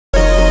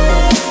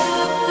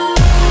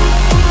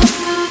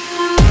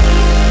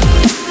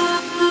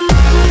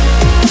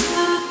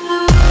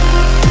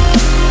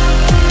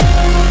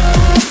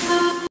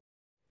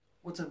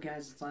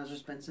guys, it's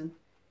Lazarus Benson,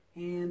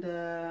 and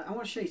I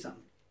want to show you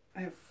something.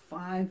 I have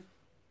 5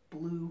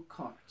 blue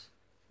cards.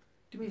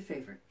 Do me a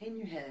favor, in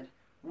your head,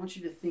 I want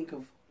you to think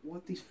of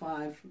what these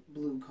 5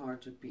 blue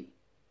cards would be.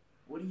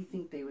 What do you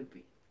think they would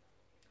be?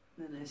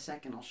 Then in a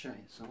second I'll show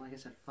you. So like I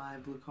said,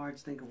 5 blue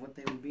cards, think of what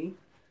they would be.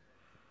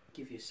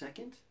 Give you a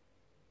second.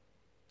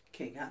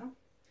 Okay, got them?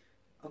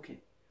 Okay,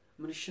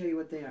 I'm going to show you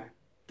what they are.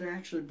 They're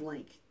actually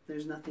blank.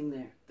 There's nothing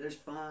there. There's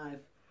 5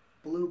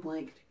 blue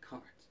blank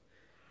cards.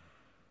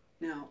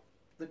 Now,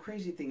 the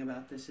crazy thing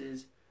about this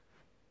is,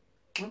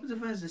 what happens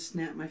if I was to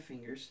snap my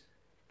fingers,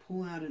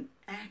 pull out an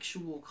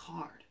actual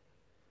card,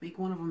 make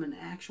one of them an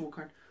actual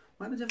card?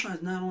 What happens if I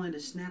was not only to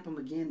snap them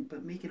again,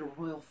 but make it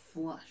a royal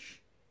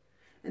flush?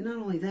 And not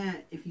only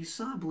that, if you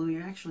saw blue,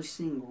 you're actually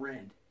seeing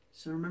red.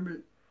 So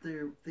remember,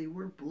 they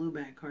were blue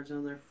back cards.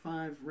 Now there are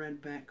 5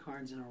 red back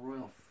cards and a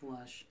royal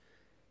flush.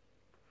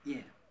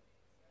 Yeah.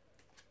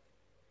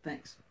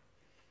 Thanks.